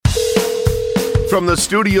From the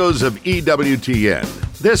studios of EWTN,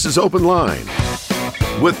 this is Open Line.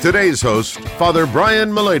 With today's host, Father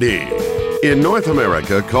Brian Mullady. In North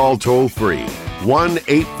America, call toll-free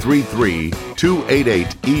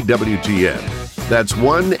 1-833-288-EWTN. That's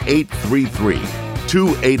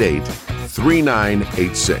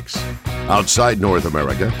 1-833-288-3986. Outside North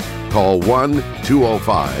America, call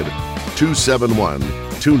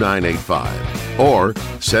 1-205-271-2985. Or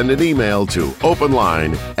send an email to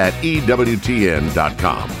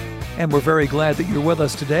openline@ewtn.com. And we're very glad that you're with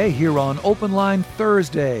us today here on Open Line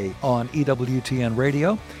Thursday on EWTN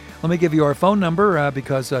Radio. Let me give you our phone number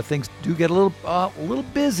because things do get a little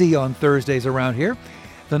busy on Thursdays around here.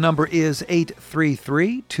 The number is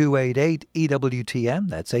 833-288-EWTN.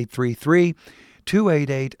 That's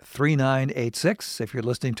 833-288-3986. If you're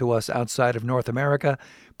listening to us outside of North America,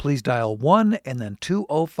 please dial 1 and then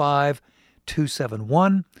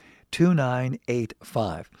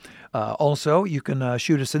 205-271-2985. Also, you can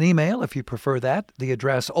shoot us an email if you prefer that. The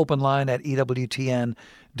address,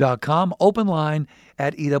 openline@ewtn.com,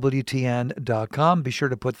 openline@ewtn.com. Be sure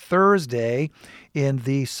to put Thursday in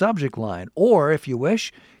the subject line. Or, if you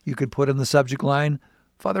wish, you could put in the subject line,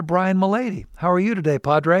 Father Brian Mullady. How are you today,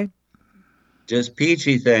 Padre? Just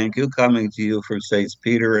peachy, thank you. Coming to you from St.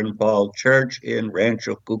 Peter and Paul Church in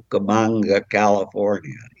Rancho Cucamonga,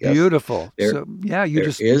 California. Yes. Beautiful. There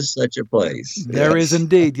is such a place. There is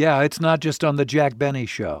indeed. Yeah, it's not just on the Jack Benny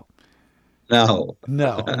show. No.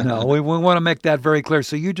 We want to make that very clear.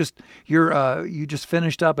 So you just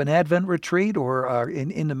finished up an Advent retreat, or are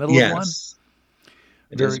in the middle of one? Yes.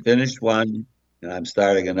 I just finished one, and I'm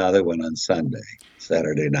starting another one on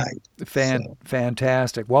Saturday night.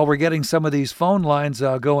 Fantastic. While we're getting some of these phone lines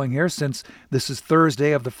going here, since this is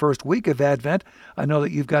Thursday of the first week of Advent, I know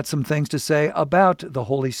that you've got some things to say about the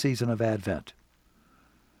holy season of Advent.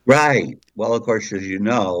 Right. Well, of course, as you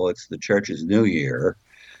know, it's the Church's New Year.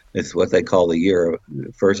 It's what they call the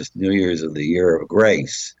first New Year's of the Year of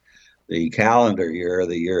Grace. The calendar year,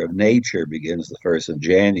 the year of nature, begins the 1st of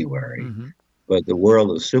January. Mm-hmm. But the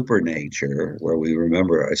world of supernature, where we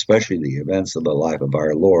remember especially the events of the life of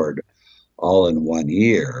our Lord all in one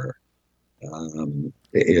year,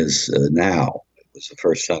 is now. It was the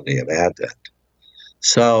first Sunday of Advent.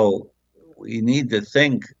 So we need to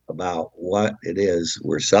think about what it is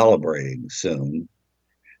we're celebrating soon.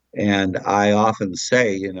 And I often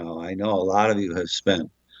say, I know a lot of you have spent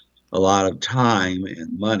a lot of time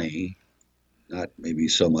and money, not maybe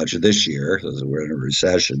so much this year because we're in a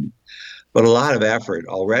recession, but a lot of effort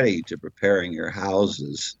already to preparing your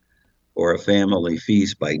houses for a family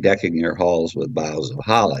feast by decking your halls with boughs of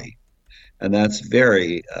holly. And that's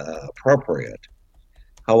very appropriate.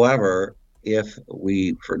 However, if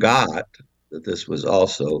we forgot that this was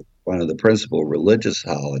also one of the principal religious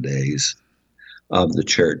holidays of the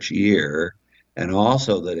church year, and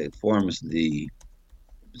also that it forms the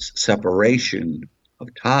separation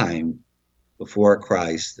of time before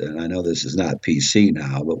Christ, and I know this is not PC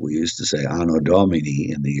now, but we used to say Anno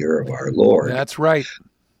Domini, in the year of our Lord. That's right.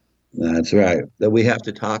 That's right. That we have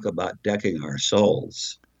to talk about decking our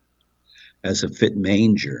souls as a fit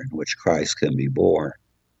manger in which Christ can be born.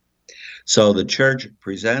 So the church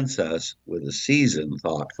presents us with a season,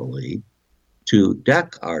 thoughtfully, to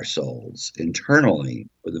deck our souls internally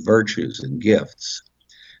with the virtues and gifts.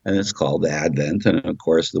 And it's called Advent, and of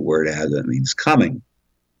course the word Advent means coming.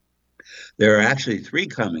 There are actually 3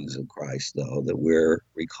 comings of Christ, though, that we're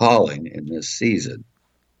recalling in this season.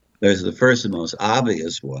 There's the first and most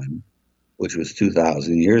obvious one, which was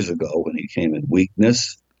 2,000 years ago when he came in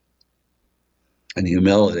weakness and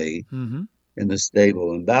humility in the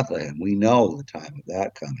stable in Bethlehem. We know the time of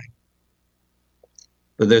that coming.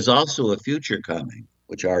 But there's also a future coming,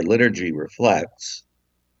 which our liturgy reflects,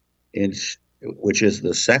 which is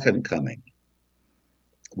the second coming.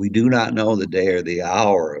 We do not know the day or the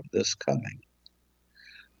hour of this coming.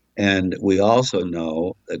 And we also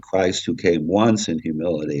know that Christ, who came once in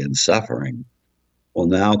humility and suffering, will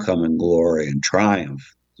now come in glory and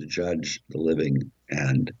triumph to judge the living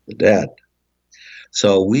and the dead.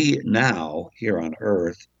 So we now, here on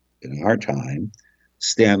earth, in our time,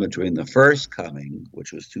 stand between the first coming,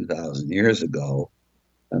 which was 2,000 years ago,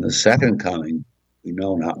 and the second coming. We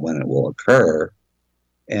know not when it will occur.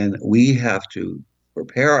 And we have to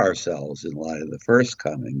prepare ourselves in light of the first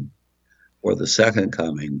coming or the second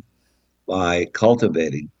coming by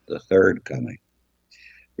cultivating the third coming.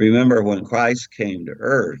 Remember, when Christ came to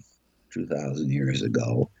earth 2,000 years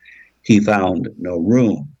ago, he found no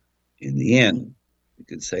room in the inn. You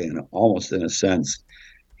could say, almost in a sense,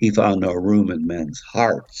 he found no room in men's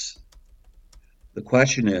hearts. The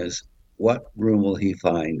question is, what room will he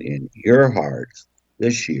find in your heart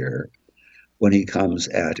this year when he comes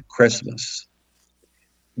at Christmas?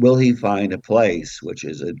 Will he find a place which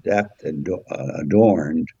is adept and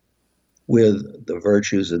adorned with the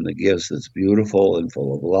virtues and the gifts that's beautiful and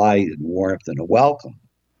full of light and warmth and a welcome?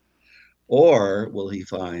 Or will he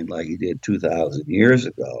find, like he did 2,000 years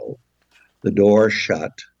ago, the door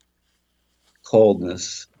shut,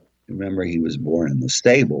 coldness? Remember, he was born in the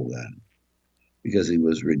stable then because he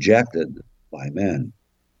was rejected by men.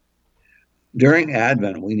 During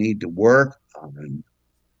Advent, we need to work on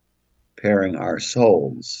preparing our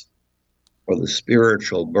souls for the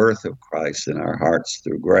spiritual birth of Christ in our hearts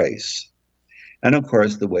through grace. And of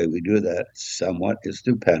course, the way we do that somewhat is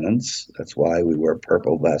through penance. That's why we wear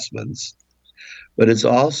purple vestments. But it's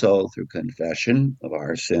also through confession of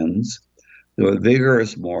our sins, through a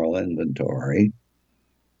vigorous moral inventory,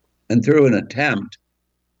 and through an attempt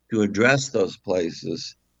to address those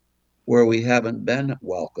places where we haven't been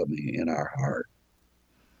welcoming in our heart,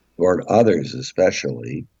 toward others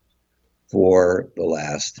especially, for the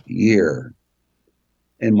last year.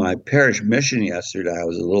 In my parish mission yesterday, I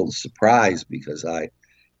was a little surprised because I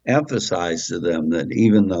emphasized to them that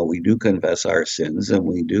even though we do confess our sins and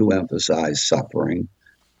we do emphasize suffering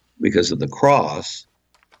because of the cross,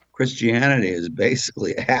 Christianity is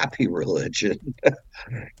basically a happy religion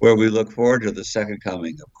where we look forward to the second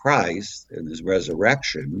coming of Christ and his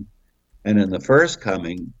resurrection. And in the first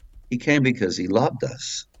coming, he came because he loved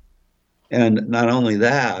us. And not only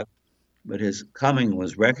that, but his coming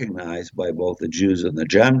was recognized by both the Jews and the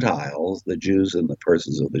Gentiles, the Jews in the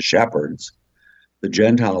persons of the shepherds, the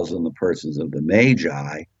Gentiles in the persons of the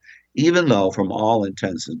Magi, even though from all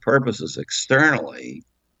intents and purposes externally,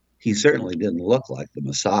 he certainly didn't look like the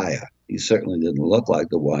Messiah. He certainly didn't look like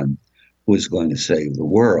the one who was going to save the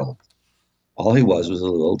world. All he was a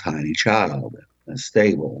little tiny child in a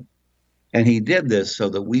stable. And he did this so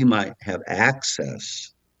that we might have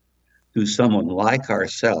access to someone like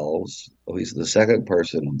ourselves, who is the second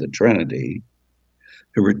person of the Trinity,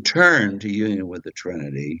 to return to union with the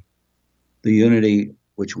Trinity, the unity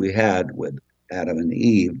which we had with Adam and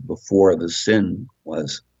Eve before the sin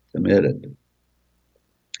was committed.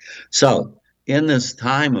 So, in this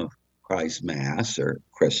time of Christ Mass or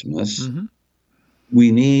Christmas,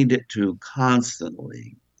 we need to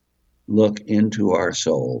constantly look into our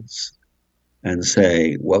souls and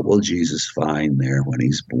say, what will Jesus find there when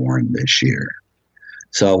he's born this year?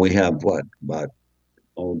 So we have about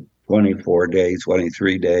 24 days,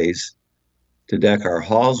 23 days to deck our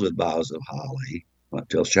halls with boughs of holly,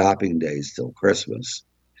 till shopping days, till Christmas.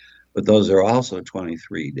 But those are also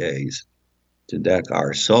 23 days to deck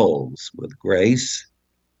our souls with grace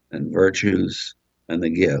and virtues and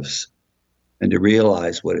the gifts, and to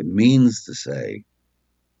realize what it means to say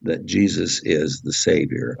that Jesus is the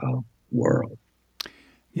Savior of the world.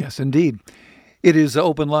 Yes, indeed. It is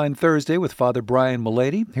Open Line Thursday with Father Brian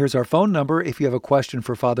Mullady. Here's our phone number if you have a question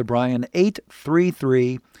for Father Brian,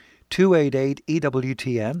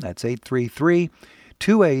 833-288-EWTN. That's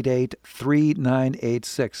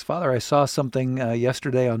 833-288-3986. Father, I saw something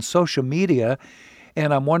yesterday on social media,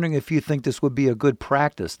 and I'm wondering if you think this would be a good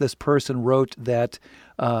practice. This person wrote that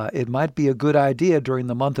it might be a good idea during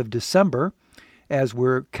the month of December, as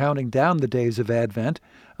we're counting down the days of Advent,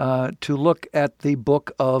 to look at the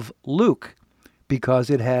book of Luke, because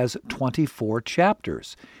it has 24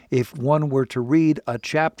 chapters. If one were to read a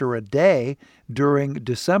chapter a day during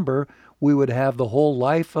December, we would have the whole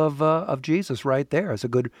life of Jesus right there. It's a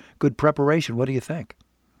good preparation. What do you think?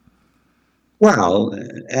 Well,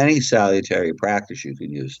 any salutary practice you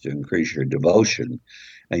can use to increase your devotion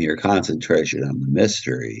and your concentration on the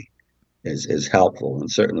mystery is helpful.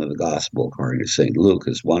 And certainly the Gospel according to St. Luke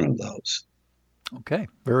is one of those. Okay,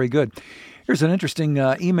 very good. Here's an interesting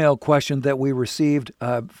email question that we received.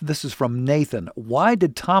 This is from Nathan. Why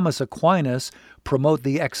did Thomas Aquinas promote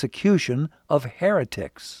the execution of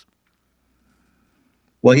heretics?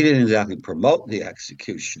 Well, he didn't exactly promote the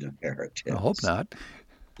execution of heretics. I hope not.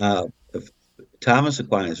 Thomas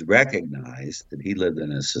Aquinas recognized that he lived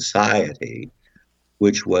in a society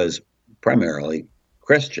which was primarily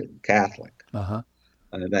Christian, Catholic. Uh-huh.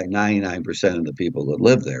 In fact, 99% of the people that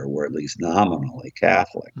lived there were at least nominally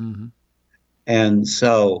Catholic. Mm-hmm. And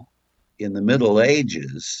so in the Middle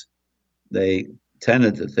Ages, they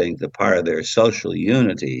tended to think that part of their social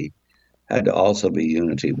unity had to also be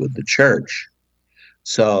unity with the church.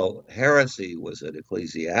 So heresy was an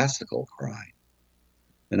ecclesiastical crime.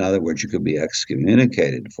 In other words, you could be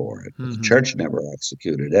excommunicated for it. Mm-hmm. The church never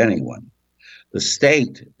executed anyone. The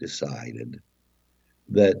state decided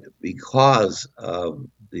that because of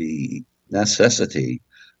the necessity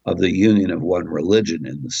of the union of one religion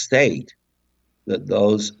in the state, that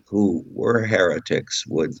those who were heretics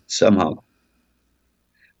would somehow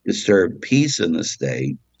disturb peace in the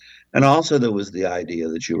state. And also there was the idea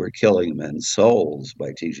that you were killing men's souls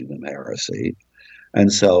by teaching them heresy. And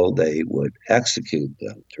so they would execute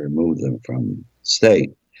them to remove them from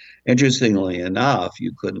state. Interestingly enough,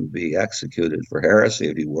 you couldn't be executed for heresy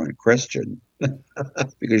if you weren't Christian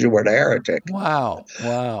because you weren't a heretic. Wow.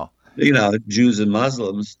 Wow. You know, Jews and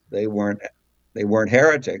Muslims, they weren't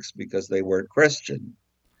heretics because they weren't Christian.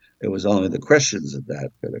 It was only the Christians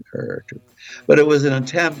that could occur. But it was an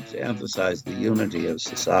attempt to emphasize the unity of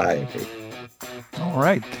society. All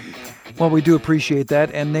right. Well, we do appreciate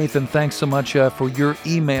that. And Nathan, thanks so much for your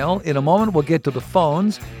email. In a moment, we'll get to the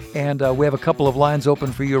phones. And we have a couple of lines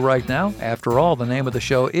open for you right now. After all, the name of the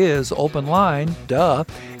show is Open Line. Duh.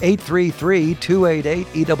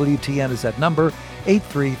 833-288-EWTN is that number.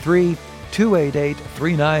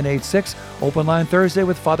 833-288-3986. Open Line Thursday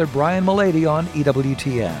with Father Brian Mullady on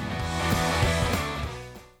EWTN.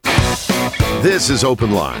 This is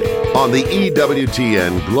Open Line on the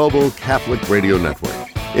EWTN Global Catholic Radio Network.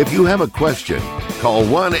 If you have a question, call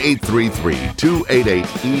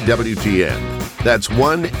 1-833-288-EWTN. That's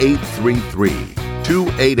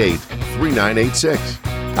 1-833-288-3986.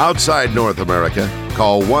 Outside North America,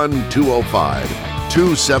 call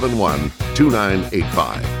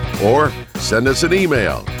 1-205-271-2985. Or send us an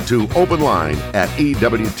email to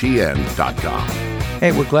openline@ewtn.com.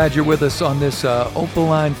 Hey, we're glad you're with us on this Open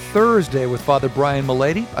Line Thursday with Father Brian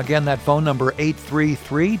Mullady. Again, that phone number,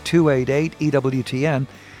 833-288-EWTN.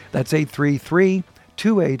 That's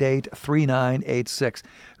 833-288-3986.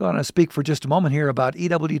 I want to speak for just a moment here about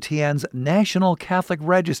EWTN's National Catholic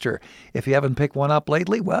Register. If you haven't picked one up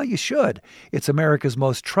lately, well, you should. It's America's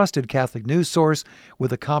most trusted Catholic news source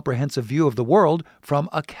with a comprehensive view of the world from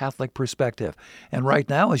a Catholic perspective. And right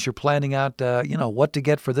now, as you're planning out, what to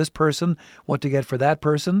get for this person, what to get for that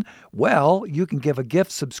person, well, you can give a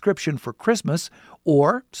gift subscription for Christmas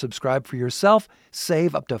or subscribe for yourself,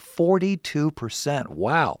 save up to 42%.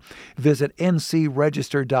 Wow. Visit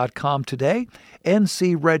ncregister.com today,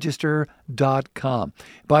 ncregister.com.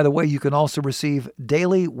 By the way, you can also receive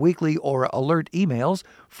daily, weekly, or alert emails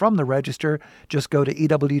from the Register. Just go to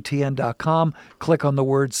EWTN.com, click on the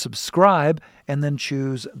word subscribe, and then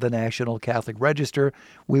choose the National Catholic Register.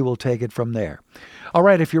 We will take it from there. All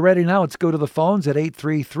right, if you're ready now, let's go to the phones at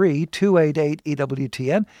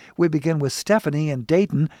 833-288-EWTN. We begin with Stephanie in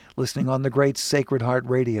Dayton, listening on the great Sacred Heart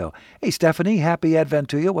Radio. Hey, Stephanie, happy Advent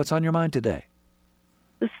to you. What's on your mind today?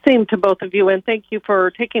 The same to both of you, and thank you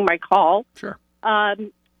for taking my call. Sure.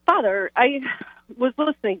 Father, I was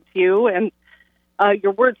listening to you, and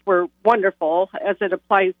your words were wonderful as it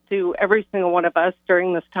applies to every single one of us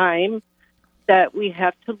during this time, that we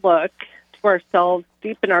have to look to ourselves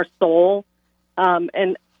deep in our soul,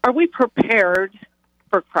 and are we prepared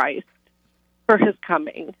for Christ, for his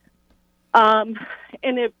coming? And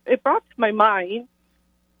it brought to my mind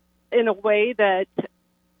in a way that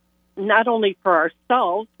not only for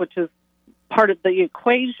ourselves, which is part of the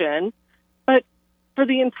equation, but for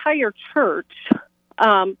the entire church,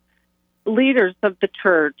 leaders of the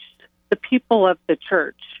church, the people of the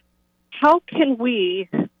church. How can we,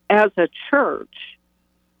 as a church,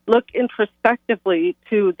 look introspectively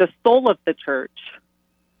to the soul of the church?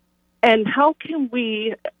 And how can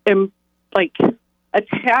we,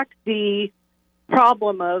 attack the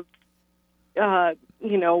problem of,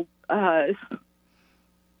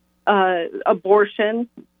 abortion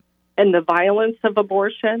and the violence of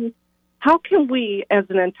abortion? How can we, as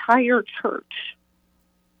an entire church,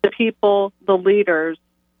 the people, the leaders,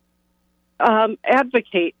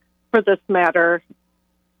 advocate for this matter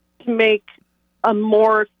to make a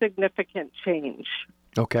more significant change?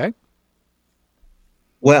 Okay.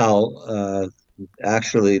 Well,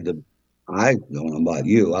 actually, I don't know about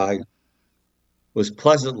you. I was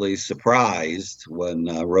pleasantly surprised when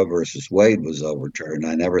Roe versus Wade was overturned.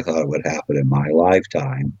 I never thought it would happen in my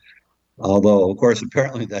lifetime. Although, of course,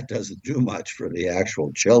 apparently that doesn't do much for the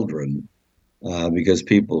actual children, because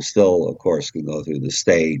people still, of course, can go through the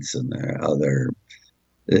states and their other.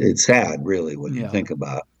 It's sad, really, when you think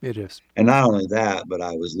about it. It is. And not only that, but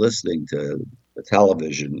I was listening to the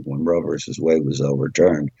television when Roe versus Wade was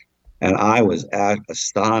overturned, and I was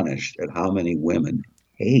astonished at how many women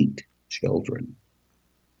hate children,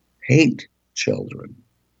 and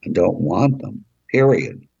don't want them,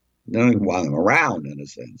 period. They don't even want them around, in a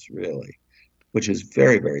sense, really, which is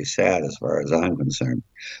very, very sad as far as I'm concerned.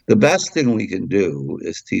 The best thing we can do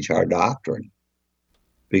is teach our doctrine,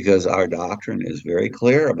 because our doctrine is very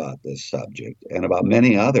clear about this subject and about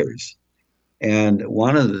many others. And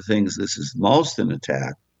one of the things this is most an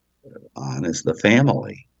attack on is the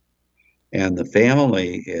family. And the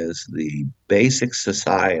family is the basic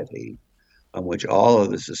society on which all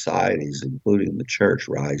of the societies, including the church,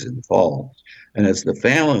 rise and fall. And it's the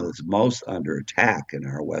family that's most under attack in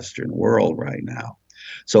our Western world right now.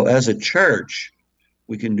 So as a church,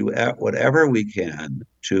 we can do whatever we can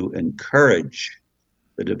to encourage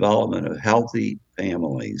the development of healthy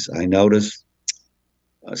families. I noticed,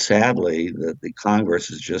 sadly, that the Congress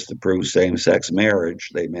has just approved same-sex marriage.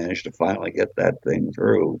 They managed to finally get that thing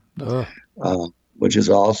through, which is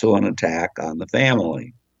also an attack on the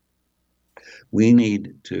family. We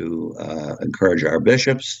need to encourage our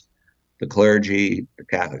bishops, the clergy, the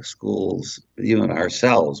Catholic schools, even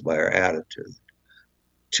ourselves by our attitude,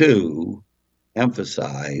 to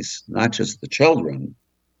emphasize not just the children,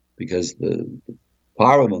 because the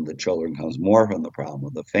problem with the children comes more from the problem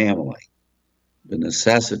of the family, the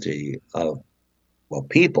necessity of, well,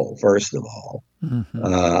 people, first of all. Mm-hmm.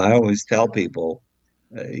 I always tell people,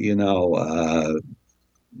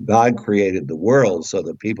 God created the world so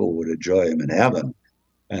that people would enjoy him in heaven.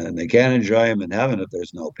 And they can't enjoy him in heaven if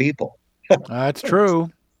there's no people. That's true.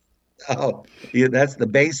 Oh, that's the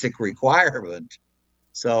basic requirement.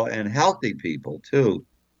 So, and healthy people too.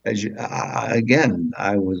 Again,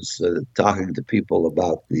 I was talking to people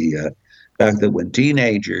about the fact that when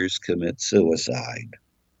teenagers commit suicide,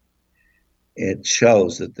 it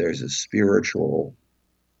shows that there's a spiritual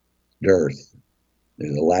dearth.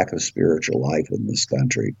 There's a lack of spiritual life in this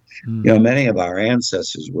country. Mm. Many of our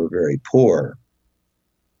ancestors were very poor.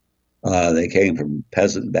 They came from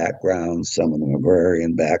peasant backgrounds, some of them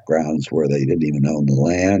agrarian backgrounds where they didn't even own the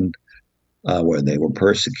land, where they were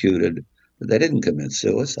persecuted. But they didn't commit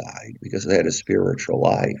suicide because they had a spiritual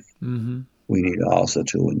life. Mm-hmm. We need also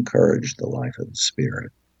to encourage the life of the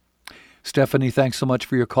spirit. Stephanie, thanks so much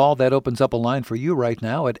for your call. That opens up a line for you right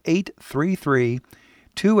now at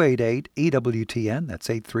 833-288-EWTN. That's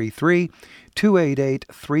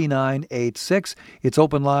 833-288-3986. It's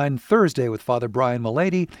Open Line Thursday with Father Brian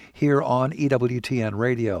Mullady here on EWTN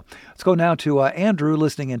Radio. Let's go now to Andrew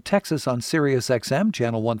listening in Texas on Sirius XM,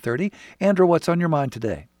 Channel 130. Andrew, what's on your mind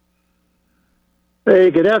today?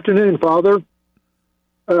 Hey, good afternoon, Father.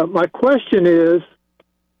 My question is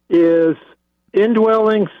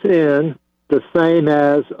indwelling sin the same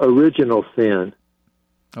as original sin?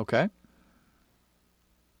 Okay.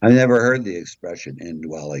 I've never heard the expression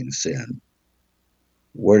indwelling sin.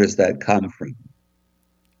 Where does that come from?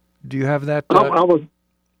 Do you have that?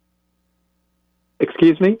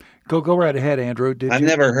 Excuse me? Go right ahead, Andrew. I've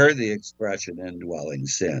never heard the expression indwelling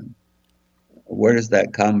sin. Where does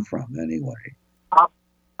that come from anyway?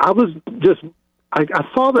 I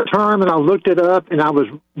saw the term and I looked it up and I was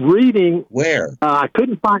reading. Where? I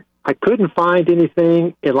couldn't find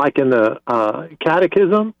anything in the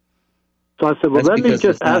catechism. So I said, well, let me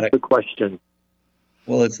just ask the question.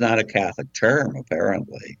 Well, it's not a Catholic term,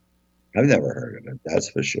 apparently. I've never heard of it, that's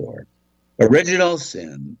for sure. Original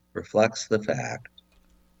sin reflects the fact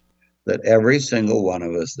that every single one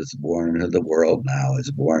of us that's born into the world now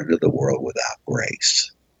is born into the world without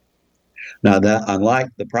grace. Now, that, unlike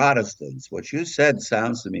the Protestants, what you said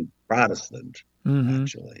sounds to me Protestant, mm-hmm.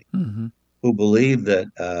 actually, mm-hmm. who believe that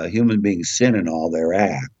human beings sin in all their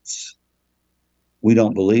acts. We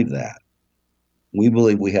don't believe that. We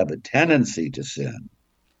believe we have a tendency to sin,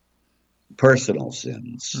 personal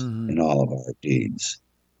sins mm-hmm. in all of our deeds.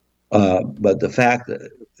 But the fact that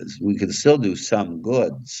we can still do some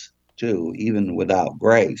goods, too, even without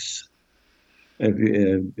grace.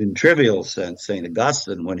 In trivial sense, St.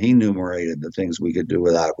 Augustine, when he enumerated the things we could do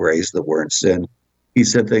without grace that weren't sin, he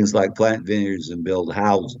said things like plant vineyards and build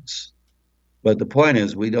houses. But the point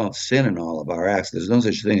is, we don't sin in all of our acts. There's no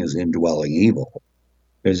such thing as indwelling evil.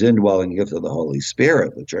 There's indwelling gift of the Holy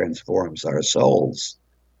Spirit that transforms our souls.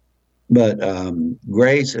 But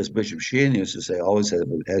grace, as Bishop Sheehan used to say, always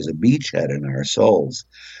has a beachhead in our souls,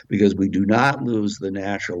 because we do not lose the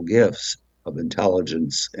natural gifts of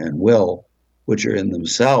intelligence and will, which are in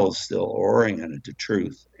themselves still oriented to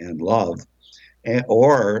truth and love,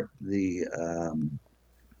 or the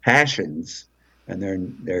passions and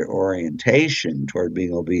their orientation toward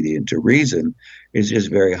being obedient to reason is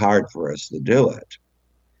just very hard for us to do it.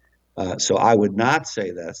 So I would not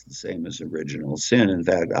say that's the same as original sin. In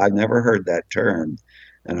fact, I've never heard that term,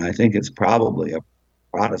 and I think it's probably a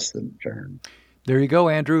Protestant term. There you go,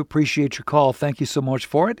 Andrew. Appreciate your call. Thank you so much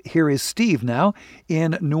for it. Here is Steve now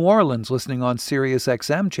in New Orleans, listening on Sirius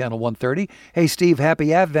XM, Channel 130. Hey, Steve,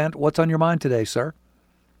 happy Advent. What's on your mind today, sir?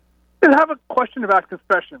 I have a question about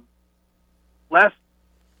confession.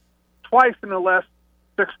 Twice in the last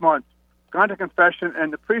 6 months, gone to confession,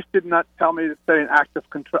 and the priest did not tell me to say an act of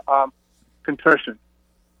contrition.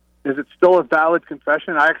 Is it still a valid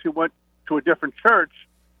confession? I actually went to a different church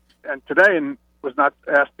and today and was not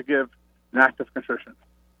asked to give an act of contrition?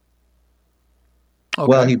 Okay.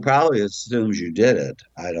 Well, he probably assumes you did it.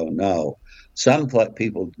 I don't know. Some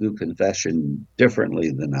people do confession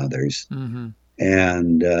differently than others, Mm-hmm.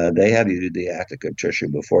 and they have you do the act of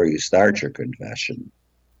contrition before you start your confession.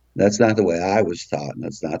 That's not the way I was taught, and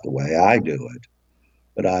that's not the way I do it.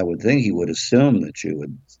 But I would think he would assume that you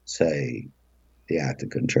would say the act of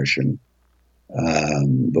contrition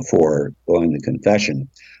before going to confession.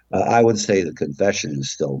 I would say the confession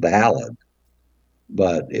is still valid,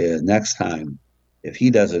 but next time, if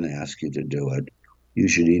he doesn't ask you to do it, you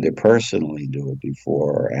should either personally do it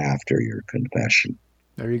before or after your confession.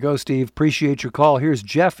 There you go, Steve. Appreciate your call. Here's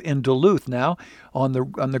Jeff in Duluth now on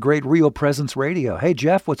the great Real Presence Radio. Hey,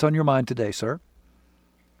 Jeff, what's on your mind today, sir?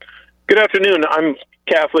 Good afternoon. I'm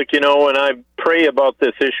Catholic, and I pray about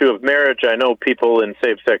this issue of marriage. I know people in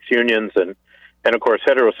same-sex unions and of course,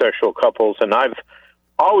 heterosexual couples, and I've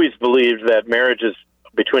always believed that marriage is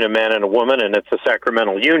between a man and a woman, and it's a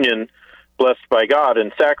sacramental union blessed by God,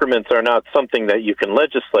 and sacraments are not something that you can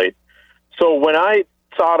legislate. So when I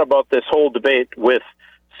thought about this whole debate with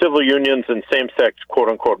civil unions and same-sex,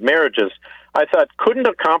 quote-unquote, marriages, I thought, couldn't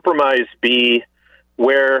a compromise be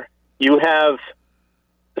where you have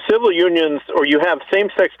civil unions, or you have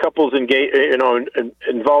same-sex couples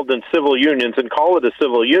involved in civil unions, and call it a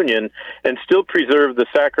civil union, and still preserve the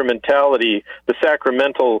sacramentality, the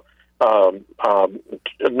sacramental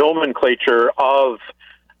nomenclature of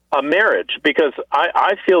a marriage? Because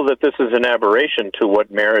I feel that this is an aberration to what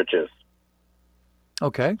marriage is.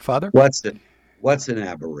 Okay, Father? What's an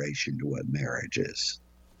aberration to what marriage is?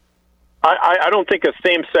 I don't think a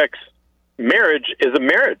same-sex marriage is a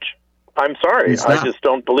marriage. I'm sorry. I just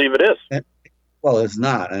don't believe it is. Well, it's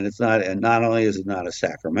not. And it's not. And not only is it not a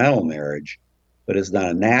sacramental marriage, but it's not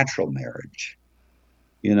a natural marriage.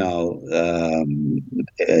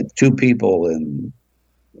 Two people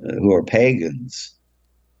who are pagans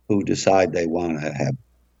who decide they want to have,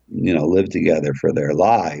 live together for their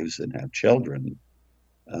lives and have children,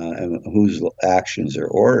 and whose actions are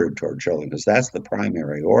ordered toward children, because that's the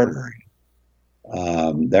primary ordering.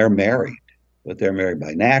 They're married, but they're married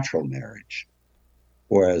by natural marriage,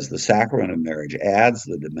 whereas the sacrament of marriage adds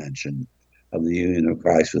the dimension of the union of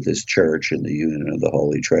Christ with his church and the union of the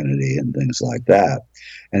Holy Trinity and things like that.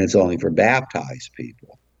 And it's only for baptized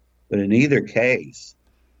people. But in either case,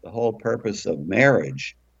 the whole purpose of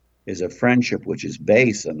marriage is a friendship which is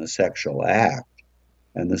based on the sexual act.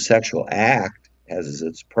 And the sexual act has as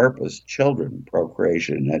its purpose children,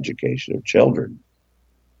 procreation and education of children.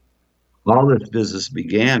 All this business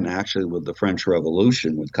began actually with the French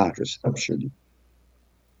Revolution, with contraception.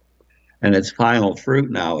 And its final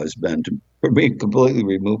fruit now has been to completely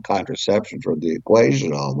remove contraception from the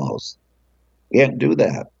equation almost. You can't do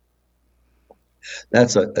that.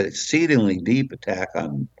 That's an exceedingly deep attack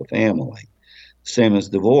on the family. Same as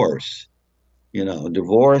divorce.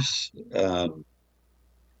 Divorce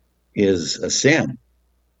is a sin.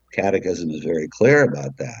 Catechism is very clear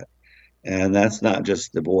about that. And that's not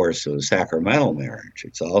just divorce of a sacramental marriage.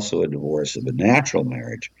 It's also a divorce of a natural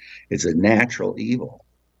marriage. It's a natural evil,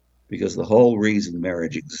 because the whole reason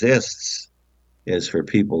marriage exists is for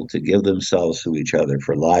people to give themselves to each other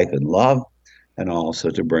for life and love, and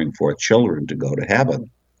also to bring forth children to go to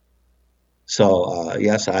heaven. So,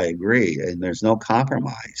 yes, I agree. And there's no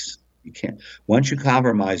compromise. You can't. Once you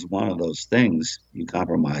compromise one of those things, you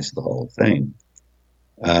compromise the whole thing.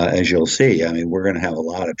 As you'll see, we're going to have a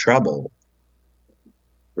lot of trouble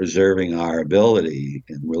preserving our ability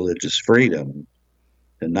in religious freedom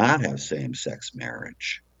to not have same-sex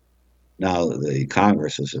marriage. Now, the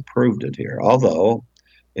Congress has approved it here, although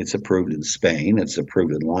it's approved in Spain, it's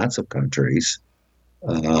approved in lots of countries.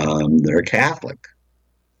 They're Catholic.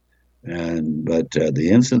 But the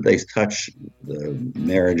instant they touch the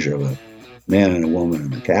marriage of a man and a woman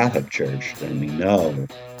in the Catholic Church, then we know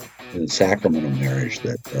in the sacrament of marriage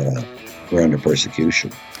that we're under persecution.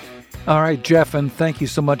 All right, Jeff, and thank you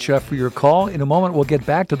so much for your call. In a moment, we'll get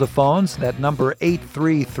back to the phones. That number,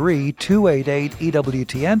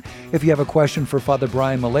 833-288-EWTN. If you have a question for Father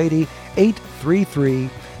Brian Mullady,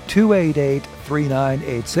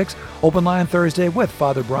 833-288-3986. Open Line Thursday with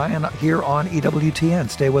Father Brian here on EWTN.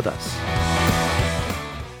 Stay with us.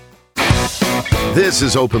 This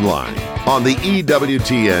is Open Line on the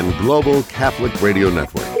EWTN Global Catholic Radio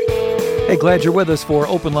Network. Hey, glad you're with us for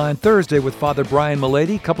Open Line Thursday with Father Brian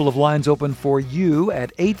Mullady. Couple of lines open for you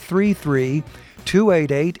at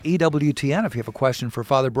 833-288-EWTN. If you have a question for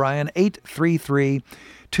Father Brian,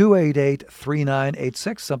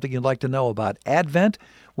 833-288-3986. Something you'd like to know about Advent.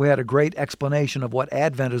 We had a great explanation of what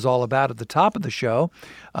Advent is all about at the top of the show.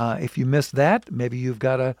 If you missed that, maybe you've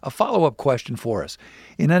got a follow-up question for us.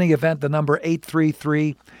 In any event, the number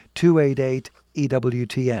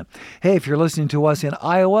 833-288-EWTN. Hey, if you're listening to us in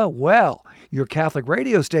Iowa, well, your Catholic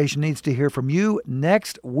radio station needs to hear from you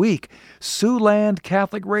next week. Siouxland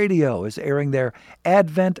Catholic Radio is airing their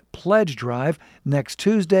Advent Pledge Drive next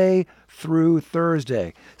Tuesday through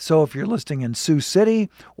Thursday. So if you're listening in Sioux City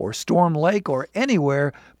or Storm Lake or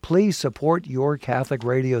anywhere, please support your Catholic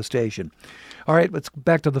radio station. All right, let's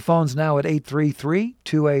back to the phones now at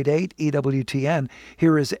 833-288-EWTN.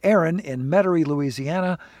 Here is Aaron in Metairie,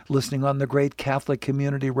 Louisiana, listening on the Great Catholic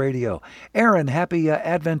Community Radio. Aaron, happy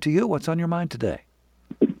Advent to you. What's on your mind today?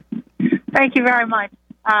 Thank you very much.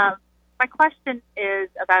 My question is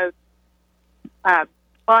about, I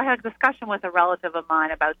had a discussion with a relative of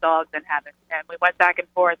mine about dogs in heaven, and we went back and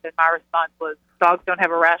forth, and my response was, dogs don't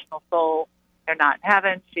have a rational soul. They're not in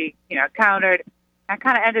heaven. She, countered. I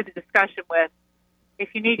kind of ended the discussion with,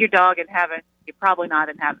 if you need your dog in heaven, you're probably not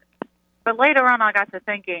in heaven. But later on, I got to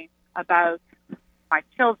thinking about my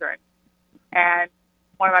children. And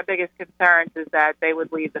one of my biggest concerns is that they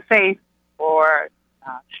would leave the faith or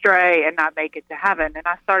stray and not make it to heaven. And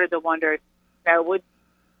I started to wonder,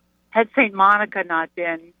 had St. Monica not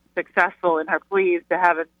been successful in her pleas to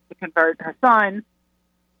heaven to convert her son,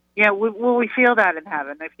 will we feel that in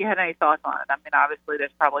heaven? If you had any thoughts on it. I mean, obviously,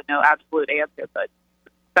 there's probably no absolute answer, but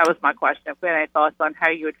that was my question. If you had any thoughts on how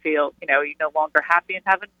you would feel, you're no longer happy in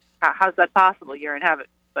heaven, how's that possible? You're in heaven,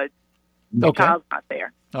 but the child's not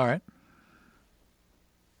there. All right.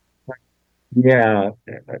 Yeah,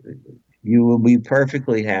 you will be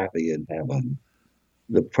perfectly happy in heaven.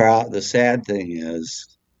 The sad thing is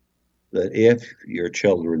that if your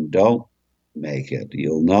children don't make it,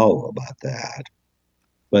 you'll know about that.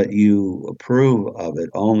 But you approve of it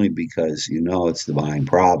only because you know it's divine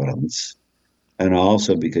providence, and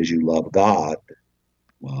also because you love God,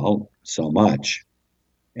 so much.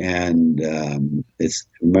 And it's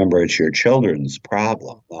your children's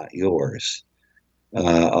problem, not yours.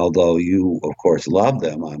 Although you, of course, love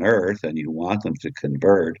them on earth and you want them to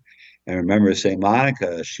convert. And remember, St.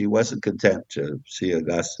 Monica, she wasn't content to see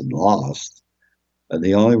Augustine lost.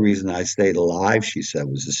 The only reason I stayed alive, she said,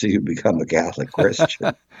 was to see you become a Catholic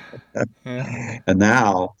Christian. And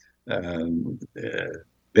now,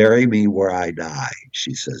 bury me where I die,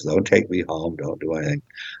 she says. Don't take me home. Don't do anything.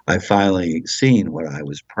 I finally seen what I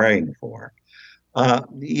was praying for.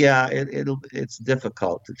 It's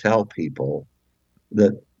difficult to tell people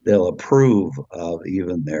that they'll approve of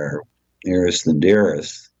even their nearest and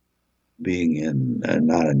dearest being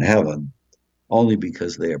not in heaven, only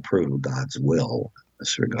because they approve of God's will in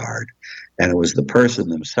this regard. And it was the person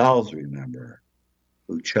themselves, remember,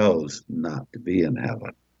 who chose not to be in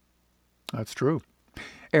heaven. That's true.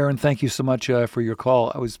 Aaron, thank you so much for your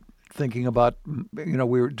call. I was thinking about, we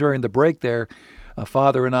were during the break there,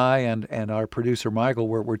 Father and I and our producer Michael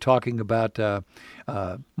were talking about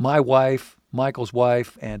my wife, Michael's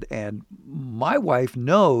wife, and my wife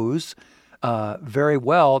knows very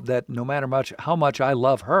well that no matter how much I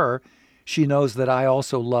love her, she knows that I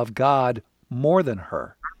also love God more than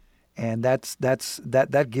her. And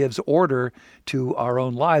that gives order to our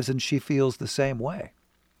own lives, and she feels the same way.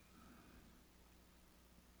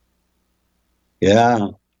 Yeah.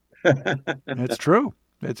 It's true.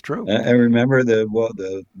 It's true. I remember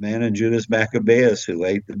the man in Judas Maccabeus who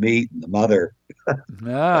ate the meat, and the mother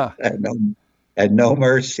had no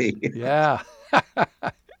mercy. Yeah.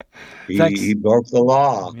 He broke the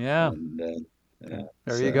law. Yeah. And,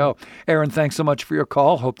 there you go. Aaron, thanks so much for your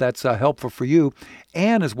call. Hope that's helpful for you.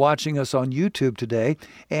 Ann is watching us on YouTube today.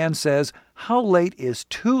 Ann says, how late is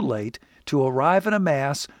too late to arrive at a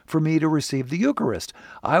Mass for me to receive the Eucharist?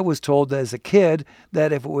 I was told as a kid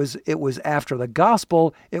that if it was after the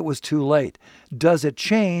Gospel, it was too late. Does it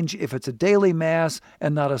change if it's a daily Mass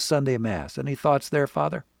and not a Sunday Mass? Any thoughts there,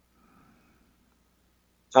 Father?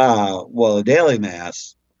 Well, a daily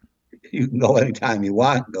Mass, you can go anytime you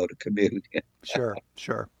want and go to communion. Sure.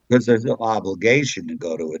 Because there's no obligation to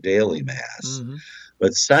go to a daily Mass. Mm-hmm.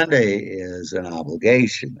 But Sunday is an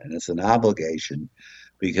obligation, and it's an obligation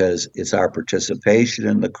because it's our participation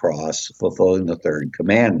in the cross, fulfilling the third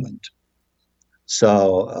commandment.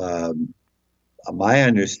 So my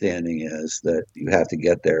understanding is that you have to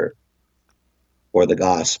get there for the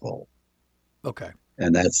gospel. Okay.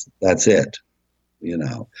 And that's it,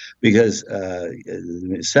 because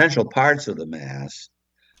the essential parts of the Mass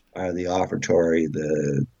are the offertory,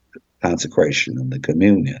 the consecration, and the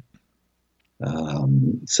communion.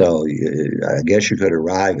 So I guess you could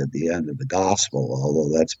arrive at the end of the gospel,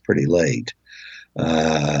 although that's pretty late.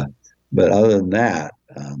 But other than that,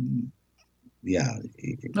 Yeah.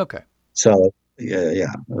 Okay. So,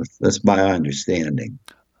 yeah, that's my understanding.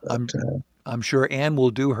 But, I'm sure Ann will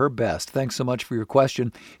do her best. Thanks so much for your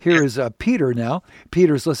question. Here is Peter now.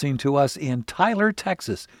 Peter's listening to us in Tyler,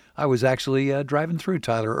 Texas. I was actually driving through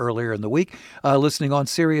Tyler earlier in the week, listening on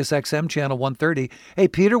Sirius XM Channel 130. Hey,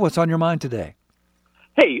 Peter, what's on your mind today?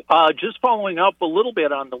 Hey, just following up a little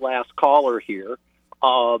bit on the last caller here.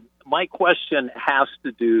 My question has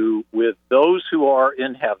to do with those who are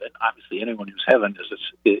in heaven. Obviously, anyone who's in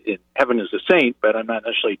heaven is a saint, but I'm not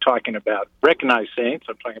necessarily talking about recognized saints.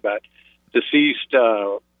 I'm talking about deceased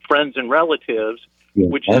friends and relatives. yes.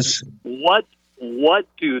 Which is what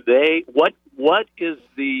is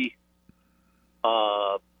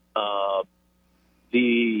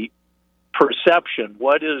the perception?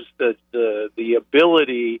 What is the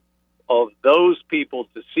ability of those people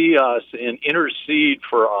to see us and intercede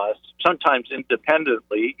for us, sometimes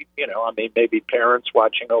independently? Maybe parents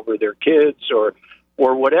watching over their kids or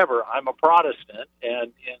whatever. I'm a Protestant,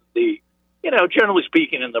 and in the generally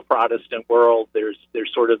speaking, in the Protestant world, there's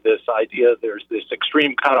sort of this idea, there's this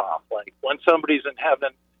extreme cutoff. Like when somebody's in heaven,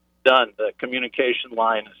 done, the communication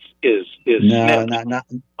line is no, snipped. not.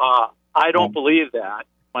 I don't believe that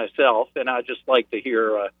myself, and I'd just like to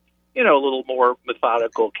hear a little more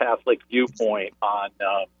methodical Catholic viewpoint on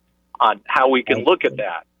how we can look at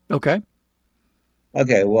that. Okay.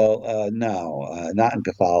 Okay, well, no, not in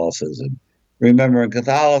Catholicism. Remember, in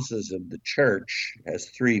Catholicism, the church has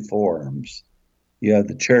three forms. You have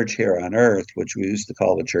the church here on earth, which we used to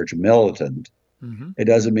call the church militant. Mm-hmm. It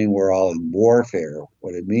doesn't mean we're all in warfare.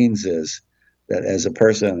 What it means is that as a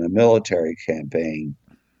person in a military campaign,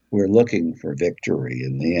 we're looking for victory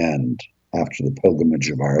in the end after the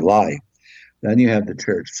pilgrimage of our life. Then you have the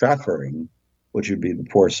church suffering, which would be the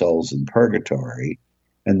poor souls in purgatory.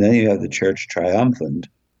 And then you have the church triumphant,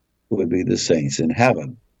 who would be the saints in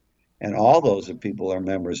heaven. And all those people are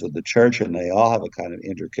members of the church, and they all have a kind of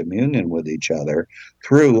intercommunion with each other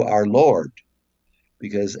through our Lord.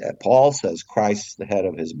 Because Paul says Christ is the head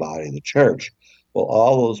of his body, the church. Well,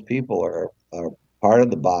 all those people are part of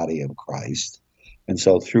the body of Christ. And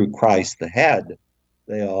so through Christ, the head,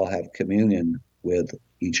 they all have communion with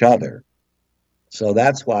each other. So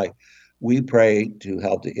that's why we pray to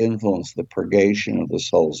help to influence the purgation of the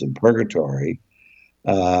souls in purgatory.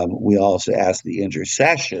 We also ask the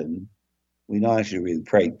intercession. We don't actually really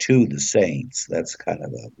pray to the saints. That's kind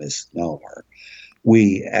of a misnomer.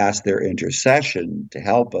 We ask their intercession to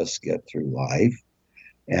help us get through life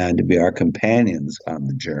and to be our companions on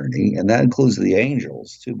the journey. And that includes the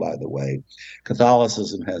angels, too, by the way.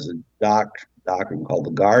 Catholicism has a doctrine called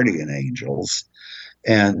the guardian angels.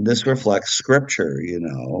 And this reflects scripture,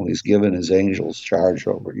 He's given his angels charge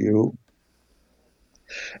over you.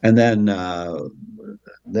 And then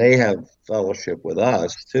they have fellowship with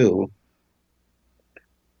us, too,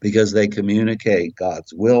 because they communicate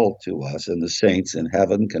God's will to us. And the saints in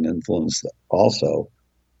heaven can influence also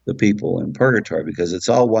the people in purgatory, because it's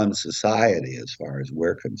all one society as far as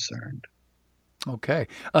we're concerned. Okay.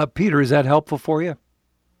 Peter, is that helpful for you?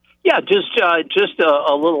 Yeah, just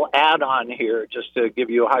a little add-on here, just to give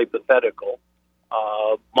you a hypothetical.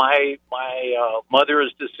 My mother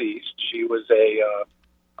is deceased. She was a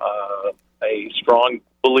strong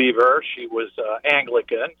believer. She was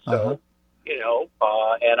Anglican, so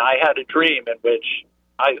and I had a dream in which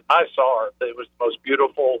I saw her. It was the most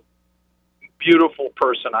beautiful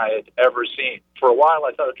person I had ever seen. For a while,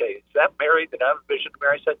 I thought, okay, is that Mary? Did I have a vision of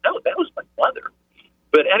Mary? I said, no, that was my mother.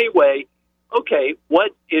 But anyway. Okay,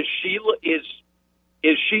 what is she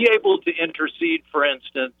able to intercede, for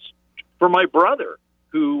instance, for my brother,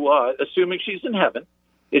 who, assuming she's in heaven,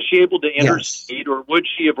 is she able to intercede, or would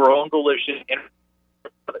she of her own volition,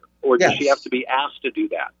 or does she have to be asked to do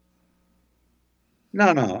that?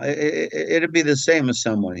 No. It'd be the same as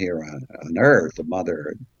someone here on earth, a mother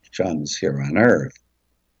and sons here on earth,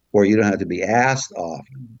 where you don't have to be asked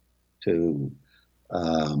often to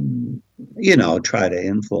try to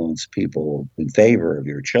influence people in favor of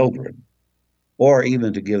your children, or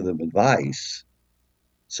even to give them advice.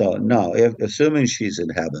 So, no, assuming she's in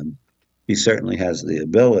heaven, he certainly has the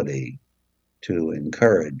ability to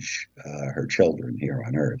encourage her children here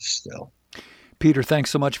on earth still. Peter, thanks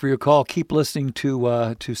so much for your call. Keep listening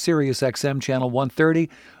to Sirius XM Channel 130,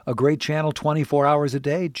 a great channel 24 hours a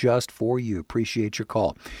day just for you. Appreciate your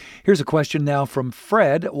call. Here's a question now from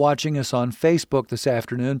Fred, watching us on Facebook this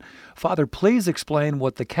afternoon. Father, please explain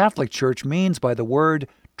what the Catholic Church means by the word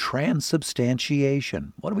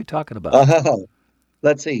transubstantiation. What are we talking about? Oh,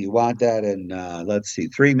 let's see. You want that in,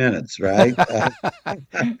 3 minutes, right?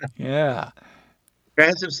 Yeah.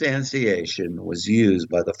 Transubstantiation was used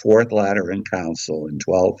by the Fourth Lateran Council in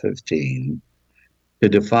 1215 to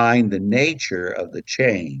define the nature of the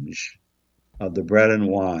change of the bread and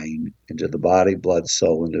wine into the body, blood,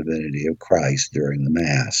 soul, and divinity of Christ during the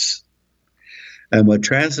Mass. And what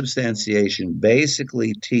transubstantiation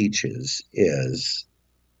basically teaches is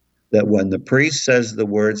that when the priest says the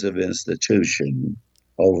words of institution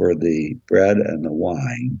over the bread and the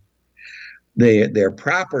wine, their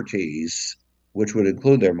properties, which would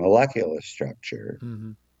include their molecular structure,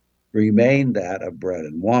 remain that of bread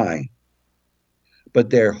and wine. But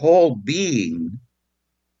their whole being,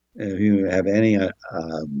 if you have any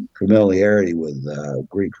familiarity with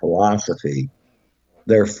Greek philosophy,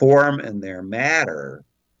 their form and their matter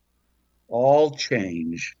all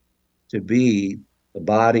change to be the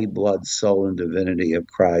body, blood, soul, and divinity of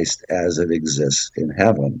Christ as it exists in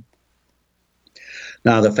heaven.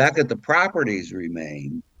 Now, the fact that the properties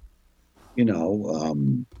remain,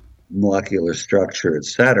 molecular structure,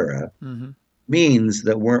 etc., means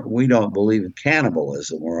that we don't believe in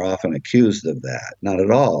cannibalism. We're often accused of that. Not at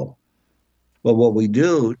all. But what we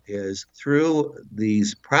do is through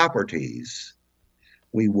these properties,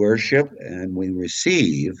 we worship and we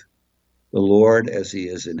receive the Lord as he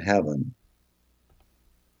is in heaven.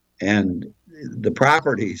 And the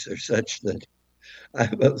properties are such that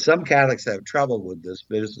some Catholics have trouble with this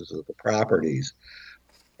business of the properties.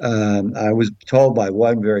 I was told by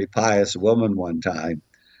one very pious woman one time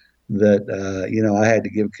that, I had to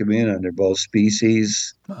give communion under both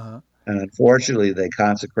species. And unfortunately, they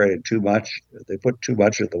consecrated too much. They put too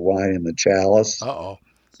much of the wine in the chalice. Uh-oh.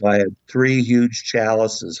 So I had 3 huge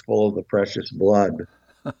chalices full of the precious blood.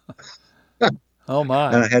 Oh,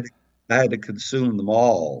 my. And I had to consume them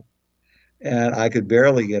all. And I could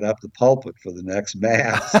barely get up the pulpit for the next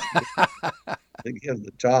Mass to give the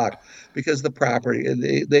talk, because the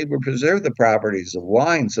property, they would preserve the properties of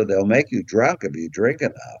wine, so they'll make you drunk if you drink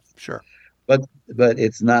enough. Sure. But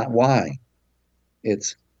it's not wine.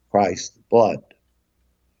 It's Christ's blood.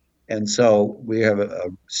 And so we have a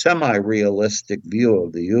semi-realistic view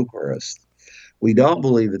of the Eucharist. We don't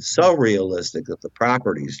believe it's so realistic that the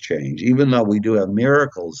properties change, even though we do have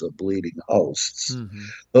miracles of bleeding hosts.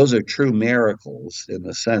 Those are true miracles in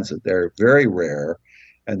the sense that they're very rare,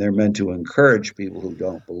 and they're meant to encourage people who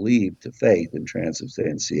don't believe to faith in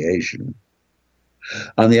transubstantiation.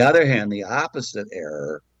 On the other hand, the opposite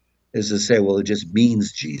error is to say, well, it just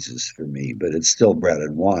means Jesus for me, but it's still bread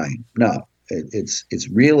and wine. No, it's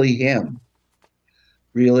really him.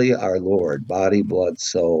 Really our Lord, body, blood,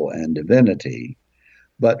 soul, and divinity,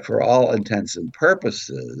 but for all intents and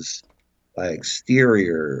purposes, by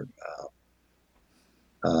exterior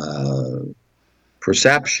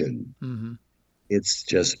perception, it's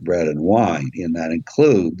just bread and wine, and that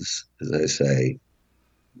includes, as I say,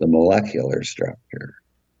 the molecular structure.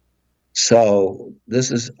 So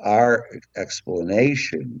this is our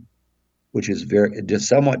explanation, which is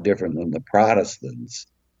somewhat different than the Protestants,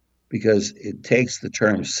 because it takes the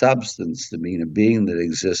term substance to mean a being that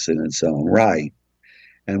exists in its own right.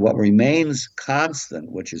 And what remains constant,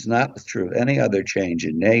 which is not true of any other change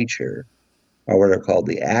in nature, are what are called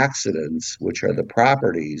the accidents, which are the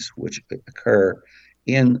properties which occur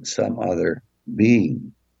in some other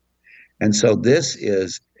being. And so this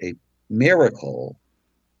is a miracle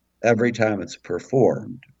every time it's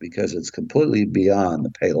performed, because it's completely beyond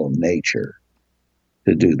the pale of nature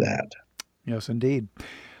to do that. Yes, indeed.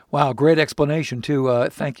 Wow, great explanation, too.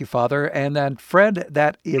 Thank you, Father. And then, Fred,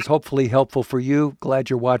 that is hopefully helpful for you. Glad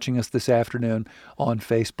you're watching us this afternoon on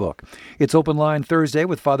Facebook. It's Open Line Thursday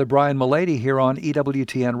with Father Brian Mullady here on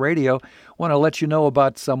EWTN Radio. Want to let you know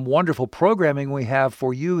about some wonderful programming we have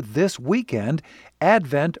for you this weekend,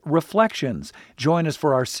 Advent Reflections. Join us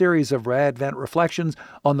for our series of Advent Reflections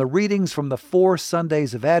on the readings from the 4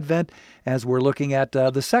 Sundays of Advent, as we're looking at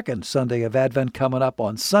the second Sunday of Advent coming up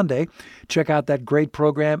on Sunday. Check out that great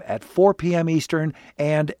program at 4 p.m. Eastern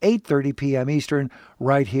and 8:30 p.m. Eastern,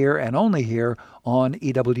 right here and only here on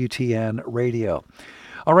EWTN Radio.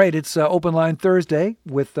 All right, it's Open Line Thursday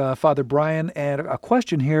with Father Brian, and a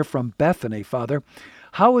question here from Bethany. Father,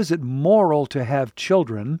 how is it moral to have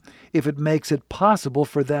children if it makes it possible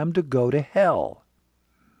for them to go to hell?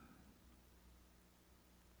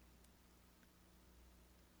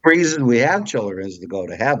 The reason we have children is to go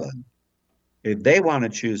to heaven. If they want to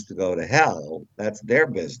choose to go to hell, that's their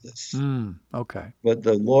business. Okay. But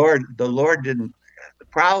the Lord didn't. The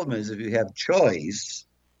problem is, if you have choice,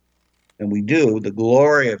 and we do, the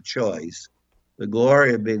glory of choice, the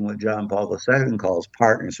glory of being what John Paul II calls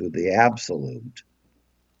partners with the absolute,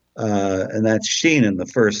 and that's seen in the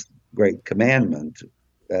first great commandment,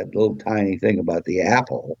 that little tiny thing about the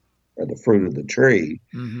apple or the fruit of the tree.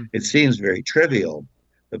 Mm-hmm. It seems very trivial,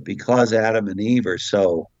 but because Adam and Eve are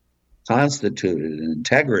so constituted in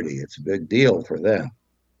integrity, it's a big deal for them.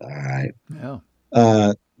 All right.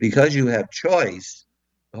 Yeah. Because you have choice,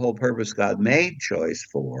 the whole purpose God made choice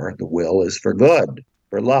for, the will, is for good,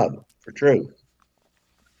 for love, for truth.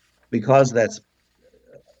 Because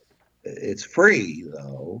it's free,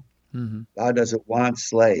 though. Mm-hmm. God doesn't want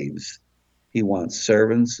slaves. He wants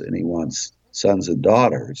servants, and he wants sons and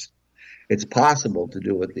daughters. It's possible to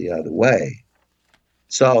do it the other way.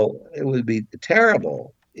 So it would be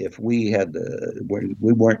terrible if we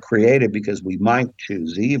weren't created because we might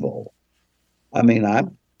choose evil. I mean,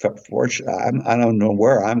 I'm fortunate. I don't know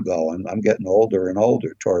where I'm going. I'm getting older and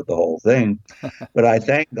older toward the whole thing. But I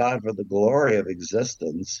thank God for the glory of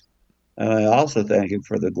existence. And I also thank him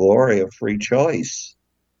for the glory of free choice.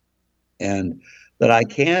 And that I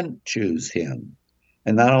can choose him.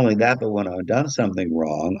 And not only that, but when I've done something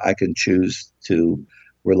wrong, I can choose to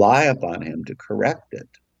rely upon him to correct it.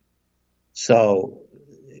 So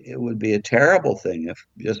it would be a terrible thing if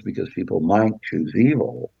just because people might choose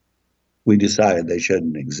evil, we decided they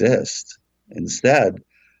shouldn't exist. Instead,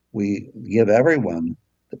 we give everyone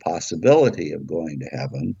the possibility of going to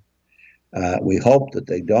heaven. We hope that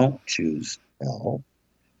they don't choose hell.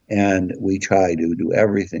 And we try to do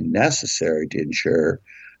everything necessary to ensure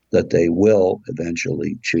that they will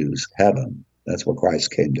eventually choose heaven. That's what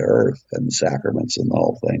Christ came to earth, and the sacraments and the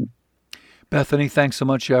whole thing. Bethany, thanks so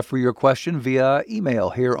much for your question via email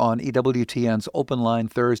here on EWTN's Open Line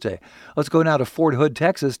Thursday. Let's go now to Fort Hood,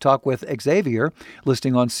 Texas, talk with Xavier,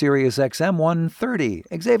 listening on Sirius XM 130.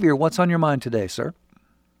 Xavier, what's on your mind today, sir?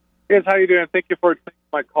 Yes, how you doing? Thank you for taking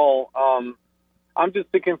my call. I'm just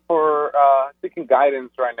seeking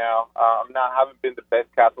guidance right now. Haven't been the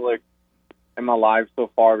best Catholic in my life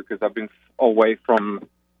so far because I've been away from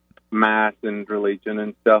Mass and religion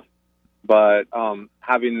and stuff. But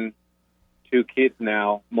having 2 kids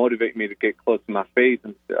now motivate me to get close to my faith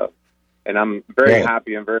and stuff. And I'm very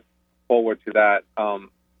happy and very forward to that.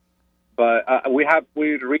 But we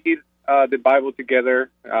read the Bible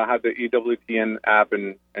together. I have the EWTN app,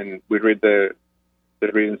 and we read the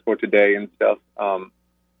readings for today and stuff.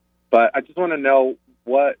 But I just want to know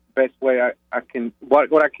what best way I can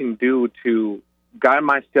do to guide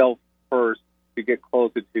myself first to get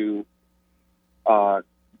closer to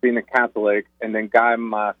being a Catholic, and then guide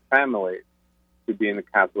my family to being a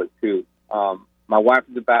Catholic too. My wife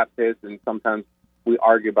is a Baptist, and sometimes we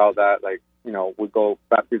argue about that. Like, we go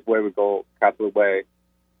Baptist way, we go Catholic way.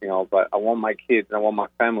 But I want my kids and I want my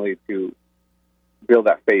family to build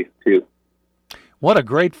that faith too. What a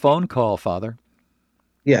great phone call, Father.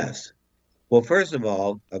 Yes. Well, first of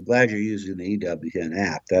all, I'm glad you're using the EWTN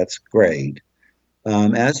app. That's great.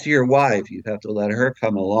 As to your wife, you have to let her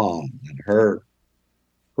come along and her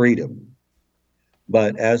freedom.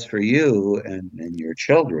 But as for you and your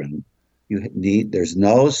children, there's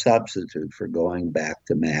no substitute for going back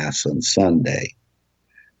to Mass on Sunday.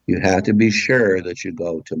 You have to be sure that you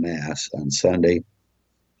go to Mass on Sunday.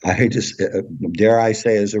 I just, dare I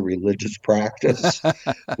say, as a religious practice,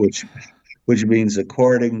 which means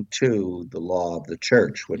according to the law of the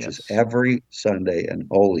Church, which is every Sunday and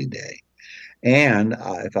Holy Day. And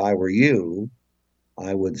if I were you,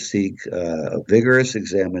 I would seek a vigorous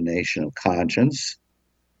examination of conscience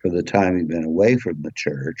for the time you've been away from the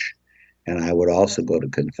Church. And I would also go to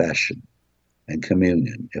confession and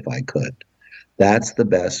communion if I could. That's the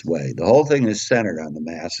best way. The whole thing is centered on the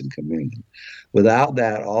Mass and communion. Without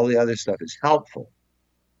that, all the other stuff is helpful.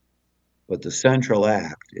 But the central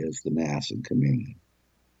act is the Mass and communion.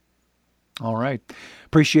 All right.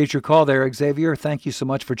 Appreciate your call there, Xavier. Thank you so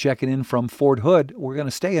much for checking in from Fort Hood. We're going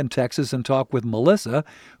to stay in Texas and talk with Melissa,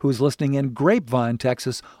 who's listening in Grapevine,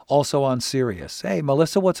 Texas, also on Sirius. Hey,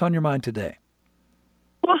 Melissa, what's on your mind today?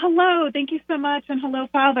 Well, hello. Thank you so much, and hello,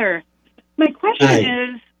 Father. My question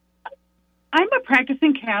is, I'm a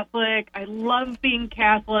practicing Catholic. I love being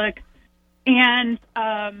Catholic, and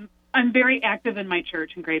I'm very active in my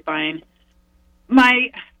church in Grapevine.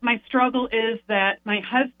 My struggle is that my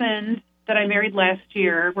husband that I married last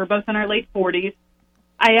year, we're both in our late 40s.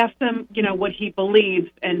 I asked him, what he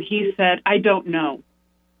believes, and he said, I don't know.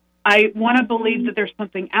 I want to believe that there's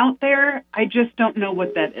something out there. I just don't know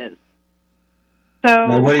what that is. So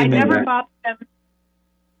I never bought him.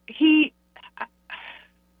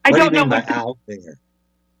 I don't know what out there.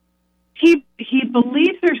 He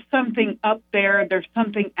believes there's something up there. There's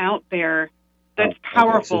something out there that's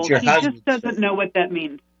powerful. Okay. So he just doesn't know what that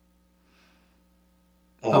means.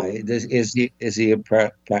 Does he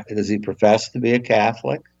profess to be a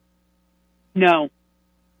Catholic? No.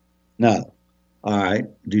 No. All right.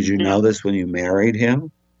 Did you know this when you married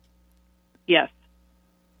him? Yes.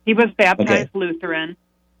 He was baptized Lutheran.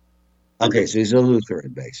 Okay, so he's a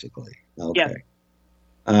Lutheran, basically. Okay.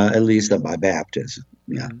 Yes. At least by baptism.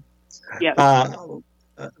 Yeah. Yes.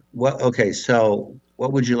 Okay, so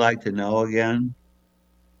what would you like to know again?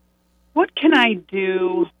 What can I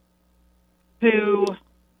do to,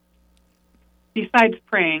 besides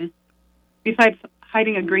praying, besides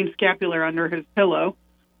hiding a green scapular under his pillow,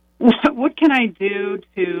 what can I do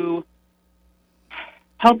to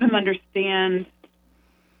help him understand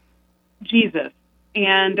Jesus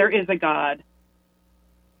and there is a God?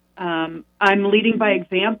 I'm leading by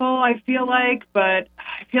example, I feel like, but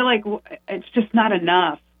I feel like it's just not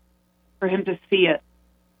enough for him to see it.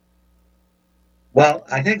 Well,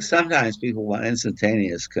 I think sometimes people want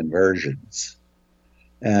instantaneous conversions.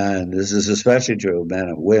 And this is especially true of men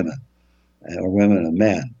and women, or women and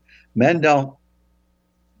men. Men don't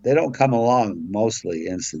come along mostly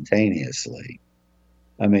instantaneously.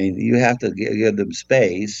 I mean, you have to give them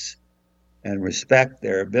space and respect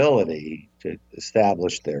their ability to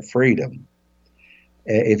establish their freedom.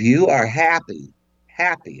 If you are happy,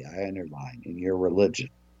 I underline, in your religion,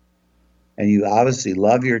 and you obviously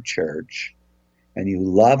love your church, and you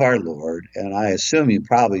love our Lord, and I assume you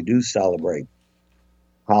probably do celebrate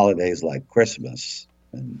holidays like Christmas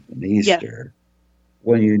and Easter. Yes.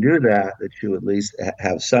 When you do that you at least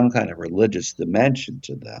have some kind of religious dimension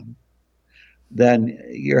to them, then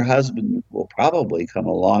your husband will probably come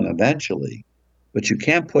along eventually, but you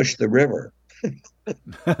can't push the river.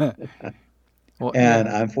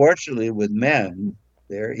 Unfortunately with men,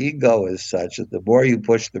 their ego is such that the more you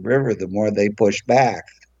push the river, the more they push back.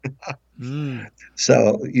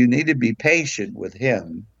 So you need to be patient with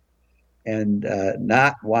him and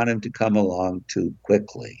not want him to come along too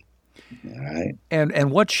quickly. All right.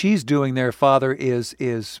 And what she's doing there, Father, is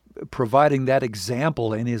providing that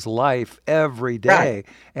example in his life every day,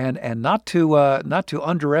 right. and not to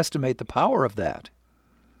underestimate the power of that.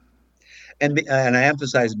 And I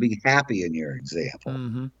emphasize being happy in your example.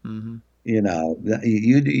 Mm-hmm, mm-hmm. You know,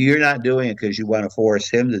 you're not doing it because you want to force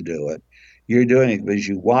him to do it. You're doing it because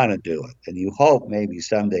you want to do it, and you hope maybe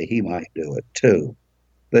someday he might do it too.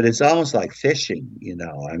 But it's almost like fishing, you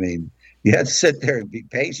know. I mean, you have to sit there and be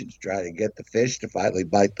patient to try to get the fish to finally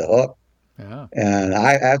bite the hook. Yeah. And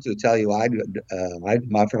I have to tell you,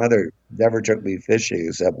 my father never took me fishing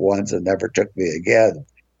except once, and never took me again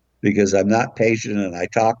because I'm not patient and I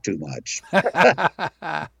talk too much.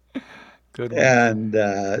 Good one. And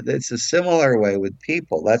it's a similar way with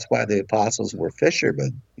people. That's why the apostles were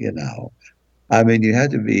fishermen, you know. I mean, you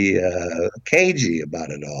had to be cagey about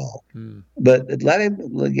it all. But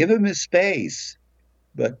give him his space.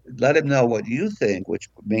 But let him know what you think, which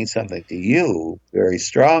means something to you very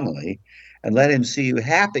strongly, and let him see you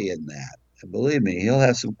happy in that. And believe me, he'll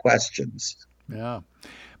have some questions. Yeah.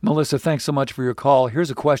 Melissa, thanks so much for your call. Here's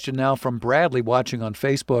a question now from Bradley watching on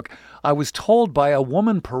Facebook. I was told by a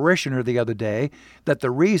woman parishioner the other day that the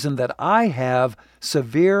reason that I have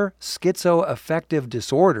severe schizoaffective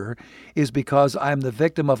disorder is because I'm the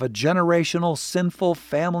victim of a generational sinful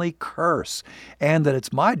family curse, and that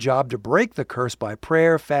it's my job to break the curse by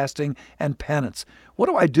prayer, fasting, and penance. What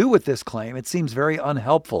do I do with this claim? It seems very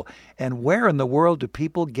unhelpful. And where in the world do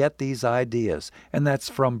people get these ideas? And that's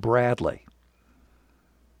from Bradley.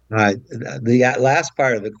 All right. The last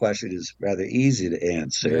part of the question is rather easy to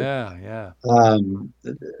answer. Yeah.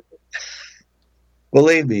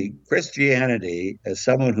 Believe me, Christianity, as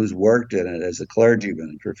someone who's worked in it as a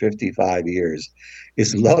clergyman for 55 years,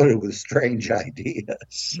 is loaded with strange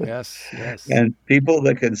ideas. Yes. And people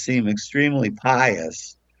that can seem extremely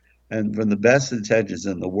pious and from the best intentions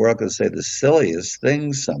in the world can say the silliest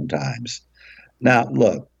things sometimes. Now,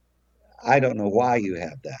 look, I don't know why you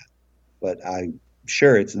have that, but I'm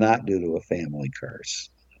sure it's not due to a family curse.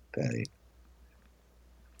 Okay.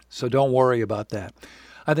 So don't worry about that.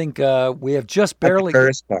 I think we have just barely... The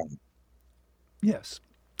curse part. Yes.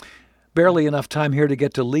 Barely enough time here to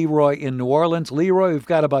get to Leroy in New Orleans. Leroy, we've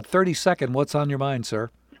got about 30 seconds. What's on your mind,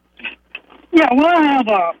 sir? Yeah, well, I have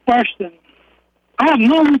a question. I have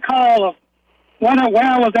no recall of where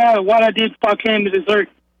I was at or what I did before I came to this earth.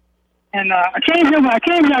 And I came here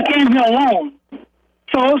alone.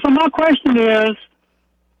 So my question is,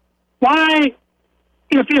 why,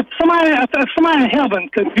 if somebody in heaven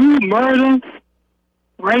could do murder,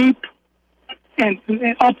 rape, and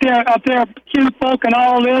up there, kinfolk and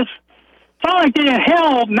all this, it's not like they're in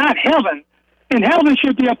hell, not heaven. And heaven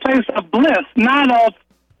should be a place of bliss, not of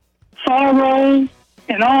sorrow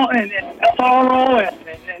and sorrow and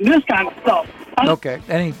this kind of stuff. Okay.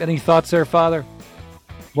 Any thoughts there, Father?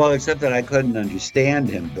 Well, except that I couldn't understand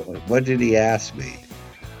him. What did he ask me?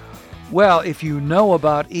 Well, if you know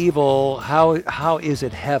about evil, how is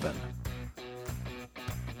it heaven?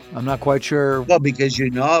 I'm not quite sure. Well, because you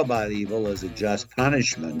know about evil as a just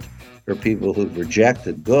punishment for people who've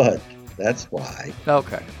rejected good. That's why.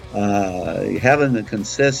 Okay. Heaven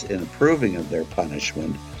consists in approving of their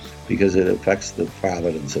punishment because it affects the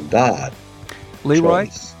providence of God. Leroy,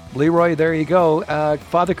 there you go.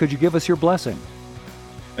 Father, could you give us your blessing?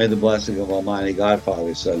 May the blessing of Almighty God,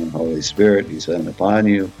 Father, Son, and Holy Spirit descend upon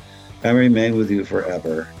you and remain with you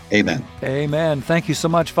forever. Amen. Amen. Thank you so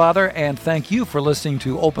much, Father, and thank you for listening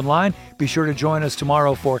to Open Line. Be sure to join us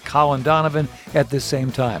tomorrow for Colin Donovan at this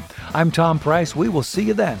same time. I'm Tom Price. We will see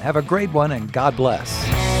you then. Have a great one, and God bless.